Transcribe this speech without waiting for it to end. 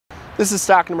This is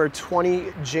stock number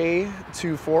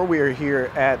 20J24. We are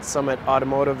here at Summit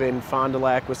Automotive in Fond du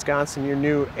Lac, Wisconsin, your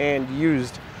new and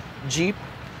used Jeep,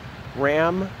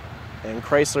 Ram, and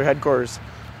Chrysler headquarters.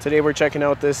 Today we're checking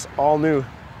out this all-new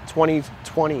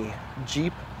 2020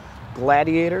 Jeep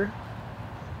Gladiator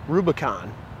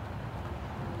Rubicon.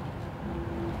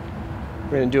 We're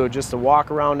going to do just a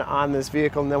walk around on this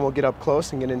vehicle, and then we'll get up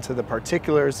close and get into the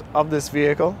particulars of this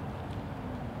vehicle.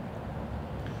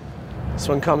 This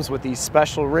one comes with these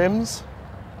special rims,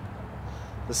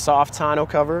 the soft tonneau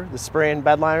cover, the spray and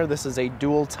bed liner. This is a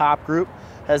dual top group,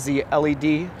 has the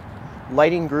LED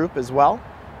lighting group as well.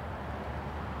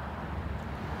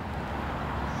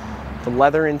 The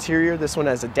leather interior, this one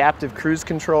has adaptive cruise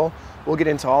control. We'll get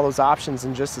into all those options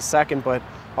in just a second, but I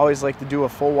always like to do a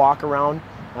full walk around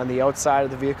on the outside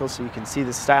of the vehicle so you can see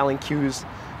the styling cues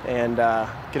and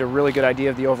get a really good idea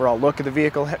of the overall look of the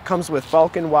vehicle. It comes with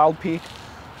Falcon Wild Peak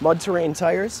mud terrain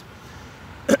tires.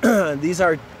 These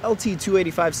are LT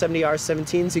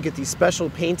 285/70R17s. You get these special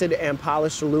painted and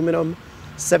polished aluminum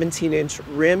 17-inch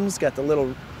rims. Got the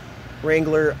little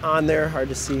Wrangler on there, hard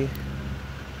to see.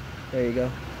 There you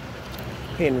go.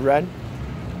 Painted red.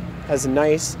 Has a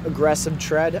nice aggressive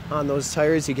tread on those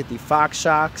tires. You get the Fox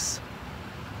shocks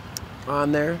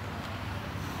on there.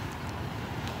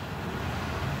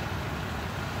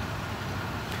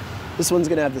 This one's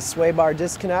gonna have the sway bar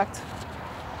disconnect.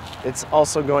 It's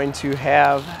also going to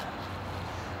have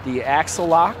the axle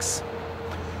locks,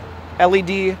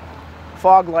 LED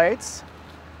fog lights,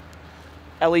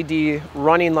 LED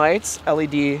running lights,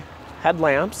 LED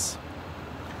headlamps.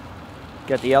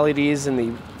 Got the LEDs in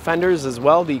the fenders as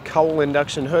well, the cowl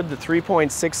induction hood, the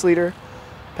 3.6 liter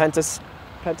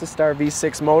Pentastar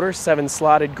V6 motor, 7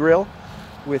 slotted grille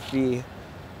with the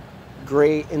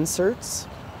gray inserts.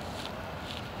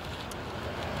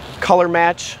 Color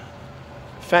match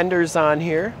fenders on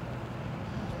here.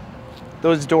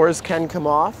 Those doors can come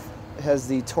off. It has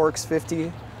the Torx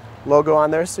 50 logo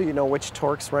on there, so you know which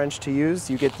Torx wrench to use.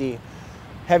 You get the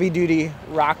heavy duty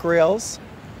rock rails,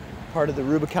 part of the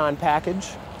Rubicon package.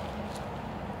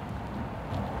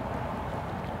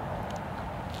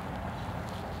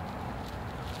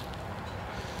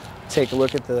 Take a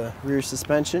look at the rear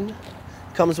suspension.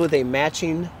 Comes with a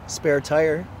matching spare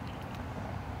tire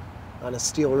on a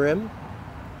steel rim.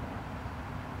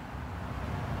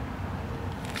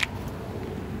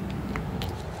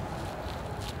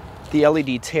 The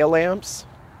LED tail lamps,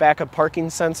 backup parking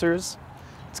sensors.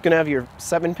 It's going to have your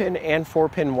 7-pin and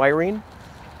 4-pin wiring.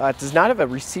 It does not have a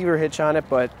receiver hitch on it,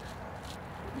 but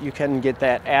you can get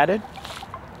that added.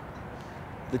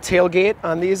 The tailgate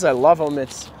on these, I love them.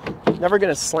 It's never going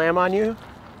to slam on you.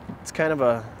 It's kind of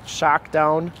a shock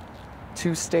down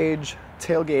 2-stage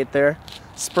tailgate there.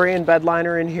 Spray and bed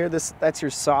liner in here. That's your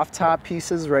soft top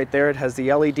pieces right there. It has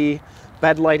the LED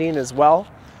bed lighting as well.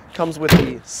 Comes with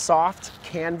the soft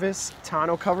canvas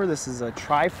tonneau cover. This is a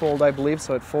tri-fold, I believe,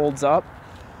 so it folds up.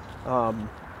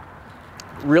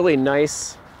 Really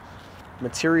nice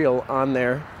material on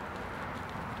there.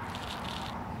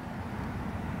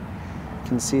 You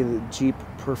can see the Jeep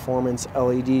Performance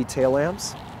LED tail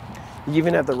lamps. You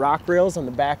even have the rock rails on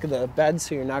the back of the bed,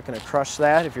 so you're not going to crush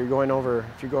that if you're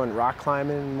going rock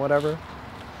climbing and whatever.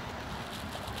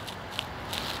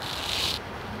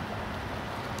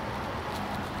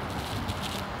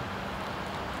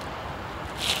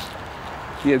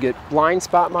 You get blind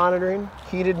spot monitoring,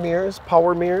 heated mirrors,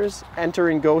 power mirrors, enter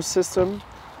and go system.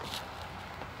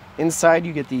 Inside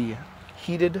you get the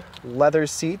heated leather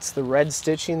seats, the red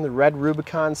stitching, the red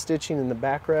Rubicon stitching in the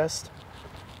backrest.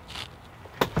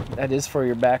 That is for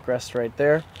your backrest right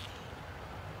there.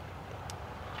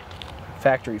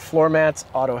 Factory floor mats,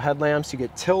 auto headlamps. You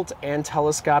get tilt and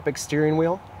telescopic steering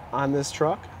wheel on this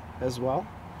truck as well.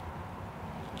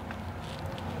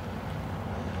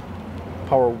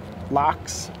 Power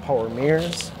locks, power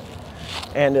mirrors.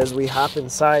 And as we hop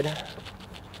inside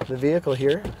the vehicle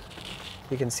here,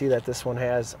 you can see that this one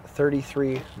has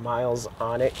 33 miles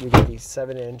on it. You get the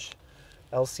 7-inch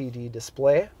LCD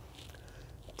display,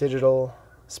 digital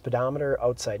speedometer,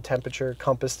 outside temperature,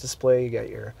 compass display. You got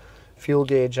your fuel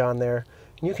gauge on there.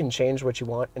 And you can change what you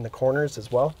want in the corners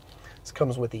as well. This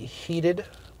comes with the heated,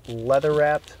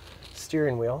 leather-wrapped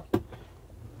steering wheel.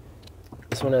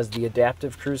 This one has the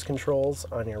adaptive cruise controls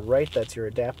on your right. That's your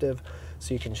adaptive,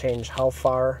 so you can change how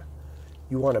far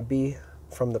you want to be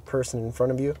from the person in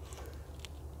front of you.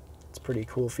 It's a pretty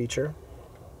cool feature.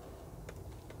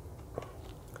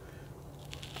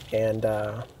 And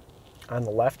on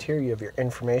the left here, you have your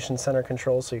information center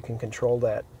controls, so you can control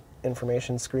that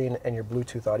information screen and your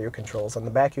Bluetooth audio controls. On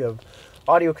the back, you have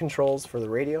audio controls for the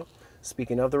radio.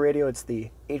 Speaking of the radio, it's the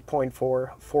 8.4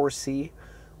 4C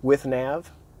with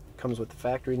nav. Comes with the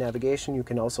factory navigation. You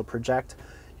can also project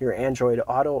your Android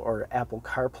Auto or Apple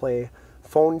CarPlay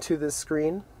phone to this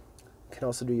screen. You can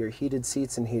also do your heated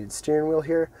seats and heated steering wheel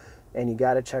here. And you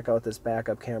got to check out this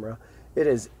backup camera. It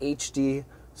is HD,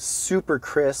 super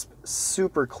crisp,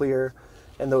 super clear,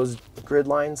 and those grid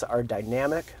lines are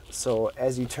dynamic. So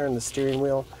as you turn the steering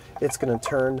wheel, it's going to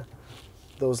turn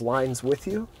those lines with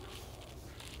you.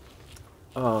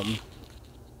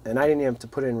 And I didn't have to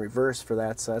put it in reverse for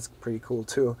that, so that's pretty cool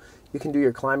too. You can do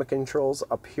your climate controls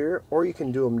up here, or you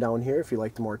can do them down here if you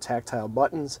like the more tactile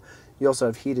buttons. You also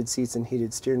have heated seats and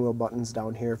heated steering wheel buttons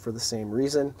down here for the same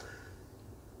reason.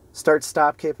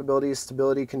 Start-stop capabilities,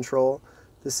 stability control.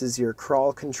 This is your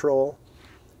crawl control.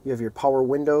 You have your power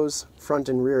windows, front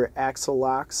and rear axle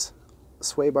locks,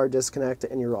 sway bar disconnect,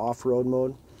 and your off-road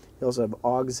mode. You also have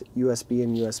AUX, USB,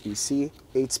 and USB-C,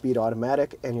 8-speed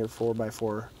automatic, and your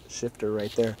 4x4 shifter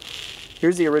right there.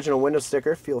 Here's the original window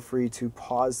sticker. Feel free to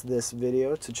pause this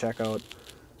video to check out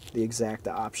the exact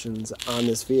options on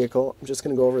this vehicle. I'm just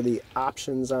going to go over the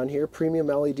options on here. Premium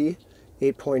LED,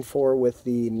 8.4 with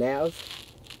the nav,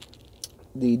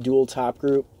 the dual top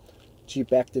group,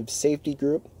 Jeep Active Safety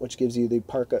Group, which gives you the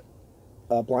park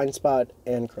blind spot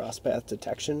and cross path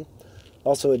detection.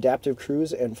 Also, adaptive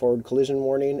cruise and forward collision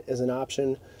warning is an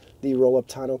option. The roll-up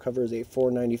tonneau cover is a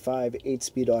 495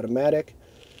 8-speed automatic.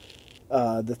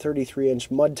 The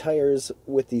 33-inch mud tires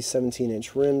with the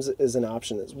 17-inch rims is an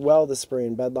option as well. The spray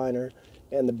and bed liner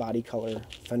and the body color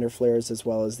fender flares, as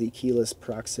well as the keyless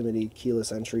proximity,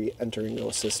 keyless entry, enter and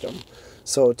go system.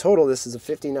 So total, this is a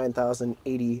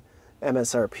 $59,080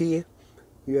 MSRP.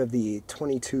 You have the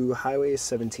 22 highway,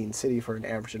 17 city for an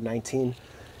average of 19,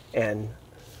 and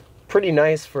pretty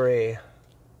nice for a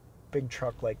big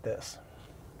truck like this.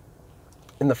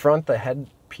 In the front, the head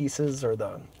pieces or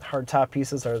the hardtop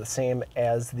pieces are the same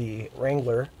as the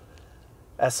Wrangler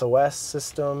SOS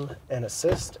system and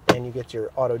assist, and you get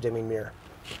your auto dimming mirror.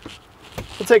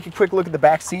 We'll take a quick look at the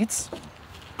back seats.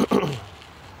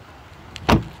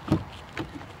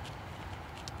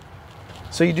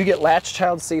 So you do get latch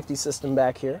child safety system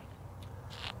back here.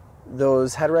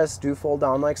 Those headrests do fold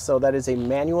down like so. That is a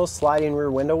manual sliding rear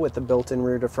window with the built-in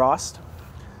rear defrost.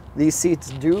 These seats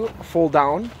do fold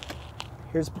down.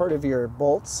 Here's part of your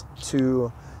bolts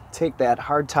to take that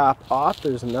hard top off.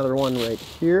 There's another one right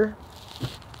here.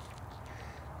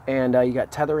 And you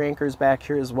got tether anchors back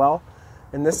here as well.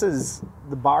 And this is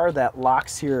the bar that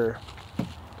locks your,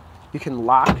 you can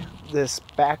lock this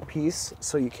back piece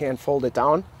so you can't fold it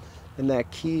down. And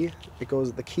that key,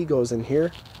 the key goes in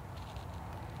here.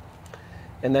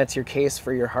 And that's your case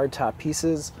for your hardtop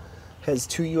pieces. Has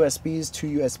two USBs,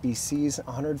 two USB-Cs,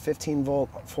 115 volt,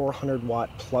 400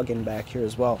 watt plug-in back here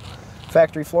as well.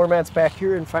 Factory floor mats back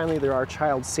here, and finally there are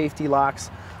child safety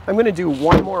locks. I'm going to do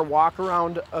one more walk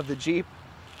around of the Jeep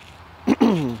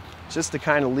just to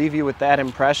kind of leave you with that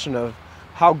impression of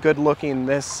how good looking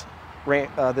this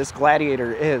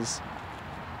Gladiator is.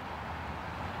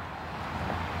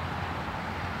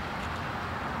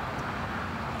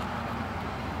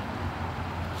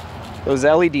 Those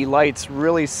LED lights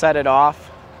really set it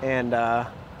off, and the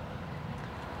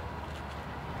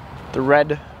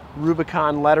red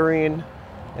Rubicon lettering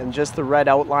and just the red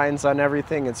outlines on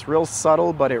everything. It's real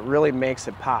subtle, but it really makes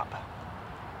it pop.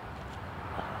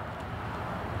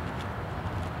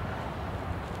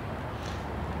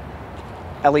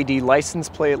 LED license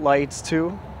plate lights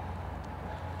too.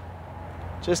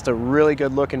 Just a really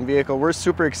good looking vehicle. We're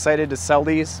super excited to sell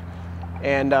these,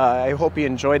 and I hope you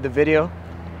enjoyed the video.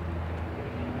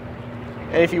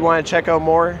 And if you want to check out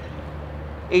more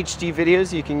HD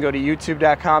videos, you can go to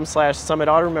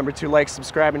youtube.com/SummitAuto. Remember to like,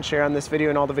 subscribe, and share on this video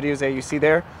and all the videos that you see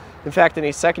there. In fact, in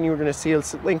a second, you're going to see a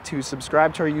link to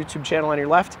subscribe to our YouTube channel on your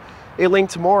left, a link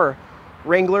to more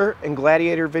Wrangler and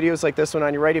Gladiator videos like this one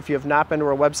on your right. If you have not been to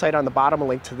our website, on the bottom, a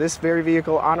link to this very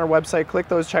vehicle on our website. Click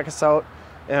those, check us out.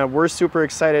 And we're super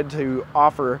excited to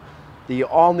offer the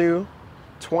all-new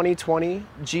 2020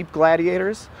 Jeep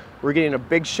Gladiators. We're getting a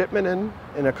big shipment in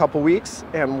a couple weeks,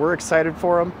 and we're excited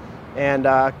for them.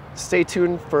 And stay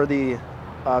tuned for the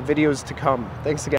videos to come. Thanks again.